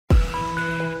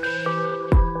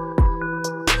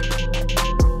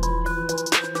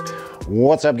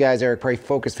What's up, guys? Eric Prey,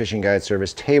 Focus Fishing Guide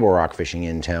Service, Table Rock Fishing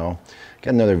Intel.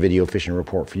 Got another video fishing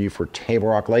report for you for Table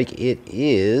Rock Lake. It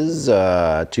is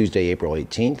Tuesday, April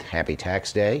 18th. Happy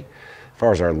Tax Day. As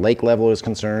far as our lake level is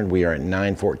concerned, we are at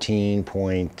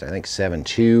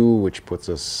 914.72, which puts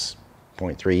us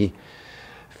 0.3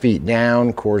 feet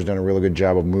down. Corps done a really good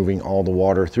job of moving all the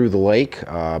water through the lake.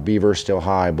 Beaver still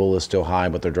high, bull is still high,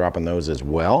 but they're dropping those as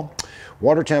well.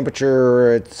 Water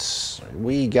temperature,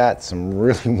 we got some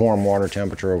really warm water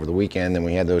temperature over the weekend, and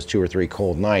we had those 2 or 3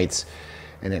 cold nights,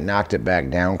 and it knocked it back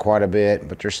down quite a bit,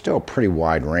 but there's still a pretty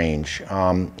wide range.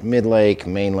 Mid-lake,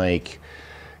 main lake,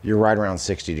 you're right around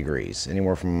 60 degrees,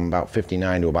 anywhere from about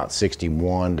 59 to about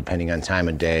 61, depending on time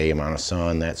of day, amount of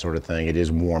sun, that sort of thing. It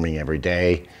is warming every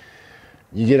day.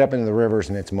 You get up into the rivers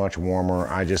and it's much warmer.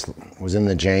 I just was in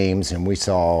the James and we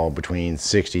saw between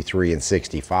 63 and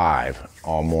 65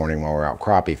 all morning while we're out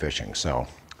crappie fishing. So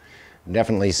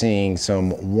definitely seeing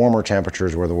some warmer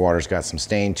temperatures where the water's got some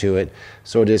stain to it.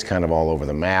 So it is kind of all over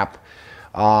the map.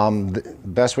 The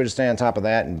best way to stay on top of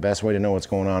that and best way to know what's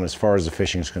going on as far as the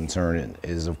fishing is concerned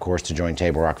is, of course, to join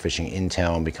Table Rock Fishing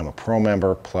Intel and become a pro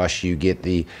member. Plus you get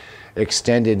the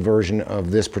extended version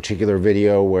of this particular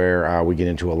video where we get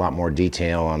into a lot more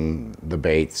detail on the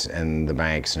baits and the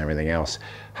banks and everything else,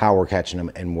 how we're catching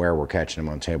them and where we're catching them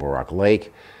on Table Rock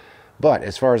Lake. But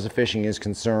as far as the fishing is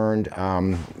concerned,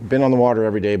 been on the water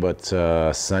every day but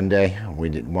Sunday. We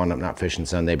wound up not fishing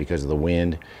Sunday because of the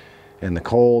wind and the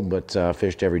cold, but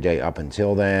fished every day up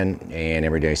until then and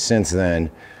every day since then.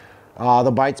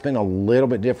 The bite's been a little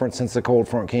bit different since the cold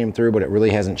front came through, but it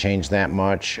really hasn't changed that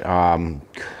much.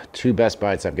 2 best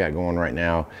bites I've got going right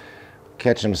now.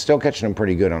 Still catching them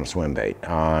pretty good on a swim bait.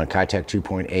 Kitech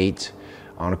 2.8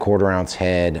 on a 1/4 ounce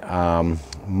head.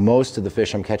 Most of the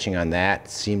fish I'm catching on that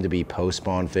seem to be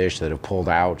post-spawn fish that have pulled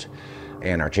out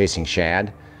and are chasing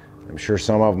shad. I'm sure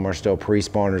some of them are still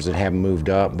pre-spawners that haven't moved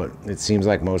up, but it seems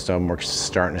like most of them are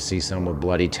starting to see some with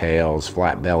bloody tails,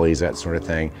 flat bellies, that sort of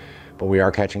thing. But we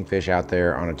are catching fish out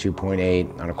there on a 2.8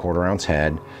 on a 1/4 ounce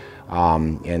head.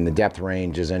 And the depth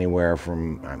range is anywhere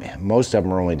from, most of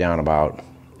them are only down about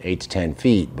 8 to 10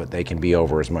 feet, but they can be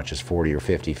over as much as 40 or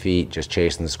 50 feet just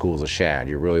chasing the schools of shad.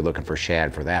 You're really looking for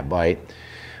shad for that bite.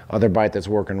 Other bite that's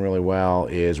working really well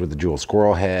is with the jewel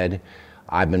squirrel head.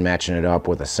 I've been matching it up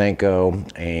with a Senko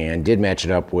and did match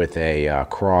it up with a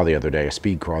craw the other day, a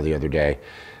speed craw the other day,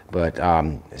 but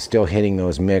still hitting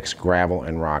those mixed gravel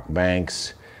and rock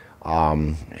banks.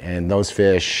 And those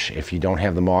fish, if you don't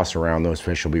have the moss around, those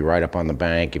fish will be right up on the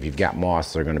bank. If you've got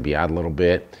moss, they're going to be out a little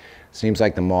bit. Seems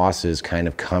like the moss is kind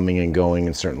of coming and going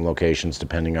in certain locations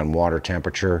depending on water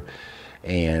temperature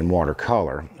and water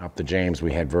color. Up the James,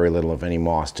 we had very little of any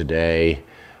moss today.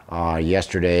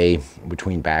 Yesterday,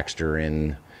 between Baxter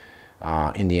and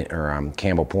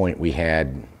Campbell Point, we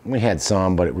had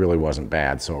some, but it really wasn't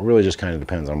bad. So it really just kind of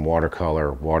depends on water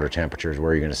color, water temperatures,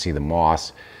 where you're going to see the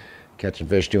moss. Catching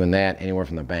fish doing that anywhere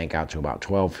from the bank out to about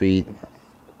 12 feet.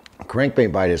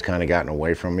 Crankbait bite has kind of gotten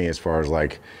away from me as far as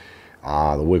like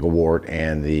the wiggle wart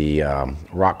and the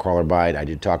rock crawler bite. I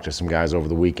did talk to some guys over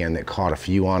the weekend that caught a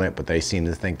few on it, but they seem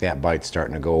to think that bite's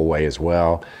starting to go away as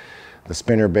well. The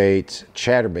spinnerbait,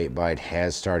 chatterbait bite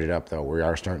has started up though. We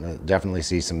are starting to definitely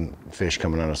see some fish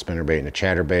coming on a spinnerbait and a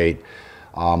chatterbait.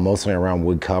 Mostly around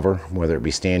wood cover, whether it be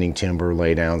standing timber,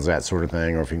 laydowns, that sort of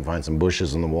thing, or if you can find some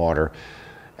bushes in the water.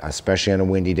 Especially on a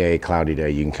windy day, cloudy day,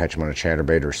 you can catch them on a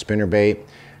chatterbait or spinnerbait.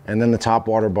 And then the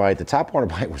topwater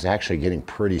bite was actually getting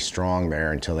pretty strong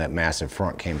there until that massive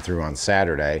front came through on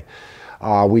Saturday.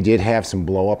 We did have some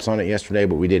blow-ups on it yesterday,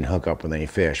 but we didn't hook up with any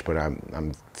fish. But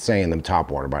I'm saying the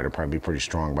topwater bite will probably be pretty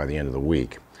strong by the end of the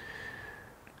week.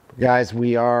 Guys,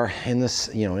 we are in this,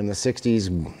 in the 60s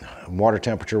water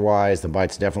temperature wise. The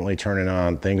bite's definitely turning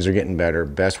on. Things are getting better.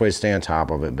 Best way to stay on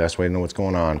top of it, best way to know what's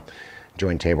going on.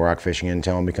 Join Table Rock Fishing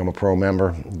Intel and become a pro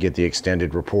member. Get the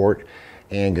extended report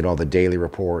and get all the daily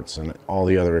reports and all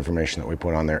the other information that we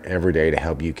put on there every day to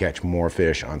help you catch more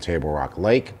fish on Table Rock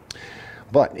Lake.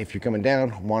 But if you're coming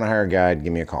down, want to hire a guide,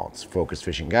 give me a call. It's Focus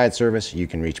Fishing Guide Service. You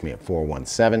can reach me at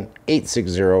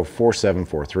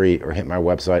 417-860-4743 or hit my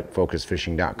website,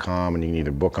 focusfishing.com, and you can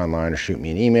either book online or shoot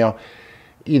me an email.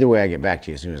 Either way, I get back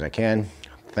to you as soon as I can.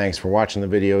 Thanks for watching the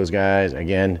videos, guys.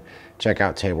 Again, check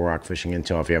out Table Rock Fishing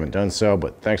Intel if you haven't done so,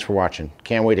 but thanks for watching.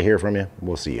 Can't wait to hear from you.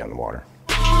 We'll see you on the water.